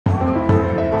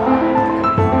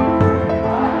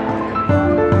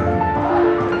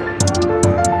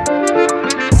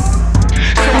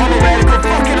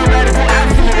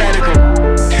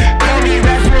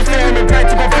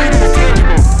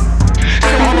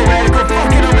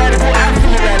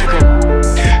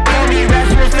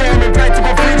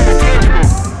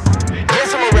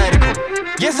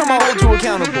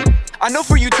real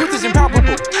for you, truth is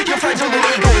impalpable. Your fragile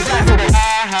ego is laughable.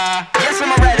 Yes,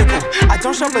 I'm a radical. I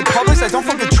don't shop at Publix, I don't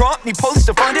fuck with Trump. Need posts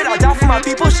to fund it, I'll down for my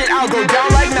people. Shit, I'll go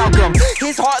down like Malcolm.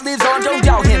 His heart lives on, don't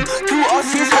doubt him. Through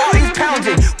us, his heart is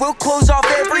pounding. We'll close off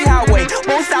every highway.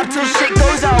 Won't stop till shit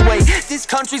goes our way. This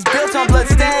country's built on blood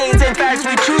stains. In fact,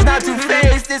 we choose not to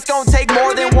face. This gon' take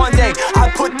more than one day. I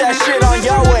put that shit on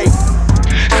your way.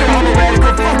 So I'm a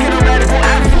radical, fucking a radical,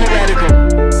 absolute radical.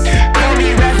 Call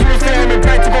me irrational, say I'm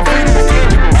impractical, freedom is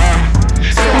tangible.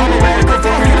 So I'm a radical,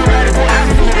 fucking a radical,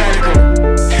 absolute radical.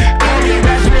 Call me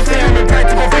irrational, say I'm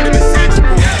impractical, freedom is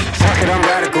tangible. Fuck it, I'm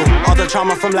radical. All the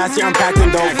trauma from last year I'm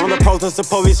packing those. From the protests to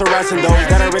police harassing those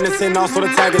that are innocent, also the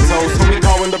tagging toes. Who we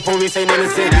call when the police ain't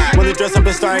innocent? When they dress up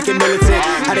and start acting militant.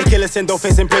 How they kill us and don't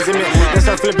face imprisonment. They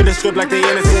start flipping the script like they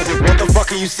innocent. What the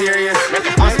fuck, are you serious?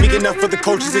 I'm speaking up for the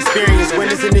coach's experience. When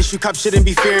it's an issue, cops shouldn't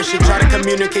be fearing shit. Try to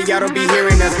communicate, y'all don't be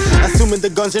hearing us. Assuming the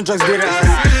guns and drugs beat us.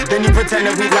 Then you pretend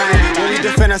that we lying. When we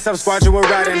defend ourselves, squadron, we're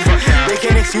riding. They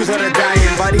can't excuse all the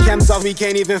dying. Body cams off, we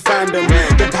can't even find them.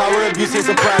 The power abuse ain't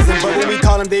surprising, but when we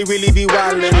call them, they really be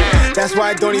wildin'. That's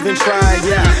why I don't even try,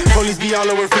 yeah. Police be all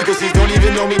over frequencies, don't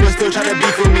even know me, but still try to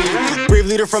beef with me. Brave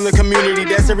leader from the community,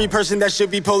 that's every person that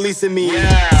should be policing me.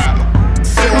 Yeah.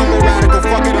 So I'm a radical,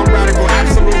 fuck it, I'm radical,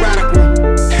 absolute radical.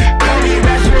 Call me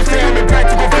irrational, say I'm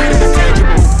impractical, freedom is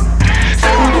tangible. So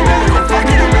I'm a radical, fuck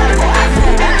it, I'm radical,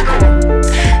 absolute radical.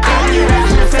 Call me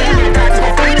irrational, say I'm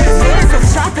impractical, freedom is tangible. So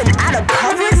shopping at a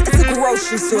Publix, it's a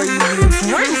grocery store you use.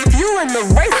 You're just fueling the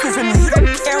racism, you don't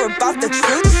care about the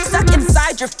truth. Stuck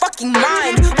inside your fucking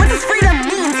mind, what does freedom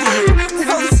mean to you? With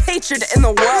all this hatred in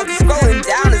the world, scrolling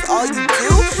down is all you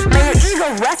do? May your ego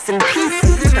rest in peace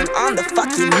till you turn on the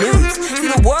fucking news. See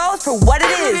the world for what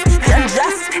it is, the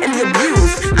unjust and the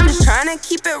abused. I'm just trying to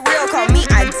keep it real, call me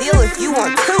ideal if you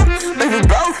want to. But we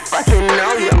both fucking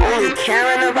know you're only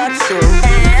caring about you.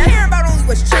 And care about only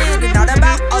what's trending, not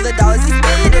about all the dollars you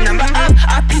spend. And number up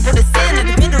our people to sin and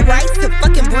defend the rights to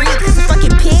fucking breathe. Cause the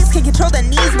fucking pigs can control their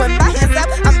knees. When my hands up,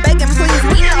 I'm begging please.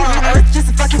 We not on earth just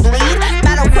to fucking bleed.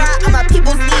 Battle cry on my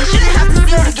people's knees. Shouldn't have to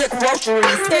steal to get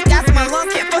groceries. Tear gas in my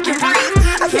lungs, can't fucking breathe.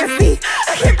 I can't see,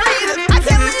 I can't breathe. I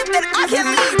can't live, then I can't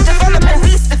leave. Just on the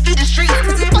police to feed the streets.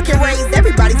 Cause you fucking raised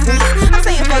everybody's fleas. I'm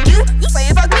saying fuck you, you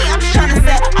saying fuck me. I'm just trying to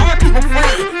set all my people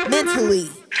free, mentally.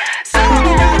 So I'm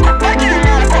a radical, fucking a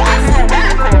radical, absolute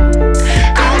radical.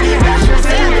 Call me irrational,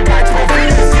 say I'm impractical,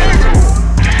 freedom is tangible.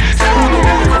 So I'm a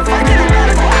radical, fucking a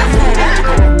radical, absolute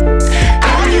radical.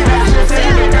 Call me irrational, say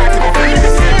I'm impractical, freedom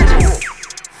is tangible.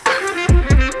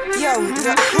 Yo,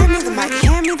 hand me the mic,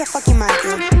 hand me the fucking mic,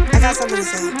 yo. I got something to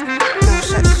say. No,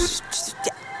 shut.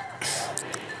 Yeah.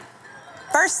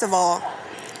 First of all,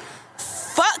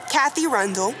 fuck Kathy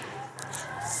Rundle,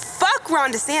 fuck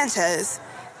Ron DeSantis,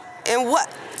 and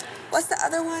what's the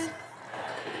other one?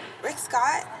 Rick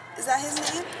Scott? Is that his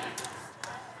name?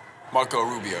 Marco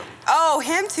Rubio. Oh,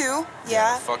 him too.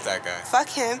 Yeah. Fuck that guy. Fuck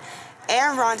him.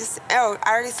 And Ron DeSantis. Oh,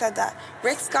 I already said that.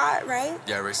 Rick Scott, right?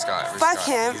 Yeah, Rick Scott. Fuck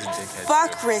him. He's a dickhead.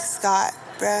 Fuck Rick Scott,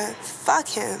 bruh. Fuck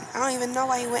him. I don't even know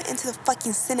why he went into the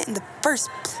fucking Senate in the first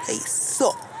place.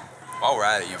 So. While we're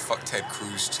at it, fuck Ted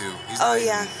Cruz too. He's Oh, not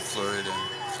yeah. even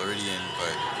Floridian,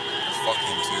 but fuck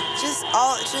him too. Just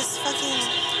fucking.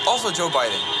 Also Joe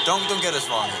Biden. Don't get us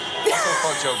wrong here. Also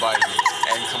fuck Joe Biden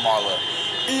and Kamala.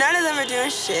 None of them are doing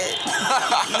shit.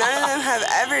 None of them have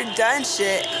ever done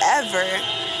shit, ever.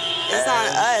 It's on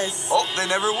us. Oh, they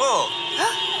never will.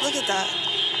 Look at that.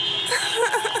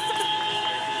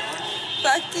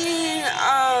 Fucking,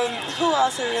 who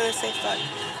else are we gonna say fuck?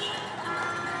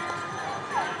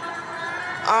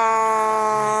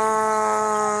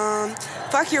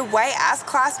 Fuck your white ass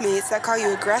classmates that call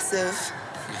you aggressive.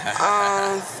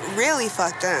 Really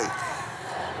fuck them.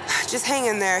 Just hang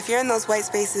in there. If you're in those white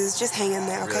spaces, just hang in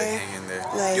there, okay? Really hang in there.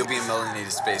 Like, you'll be in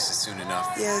melanated spaces soon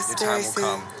enough. Yes, your time will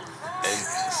come. And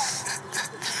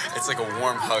it's like a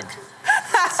warm hug.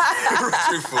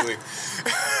 Truthfully.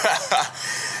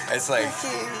 It's like,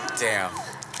 damn.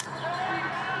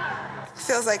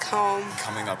 Feels like home.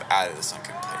 Coming up out of the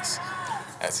sunken place.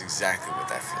 That's exactly what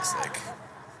that feels like.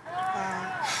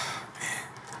 Wow.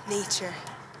 Nature.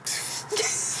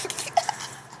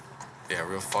 Yeah,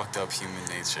 real fucked up human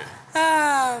nature.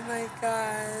 Oh my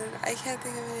god. I can't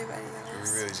think of anybody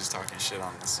else. We're really just talking shit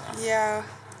on this. Yeah.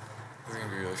 It's gonna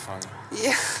be really funny.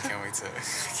 Yeah. Can't wait to.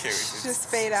 Just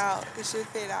fade out. It should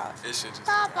fade out. It should just.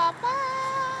 Ba, ba, ba,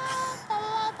 ba,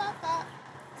 ba, ba, ba.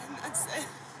 And that's it.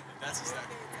 That's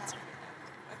exactly.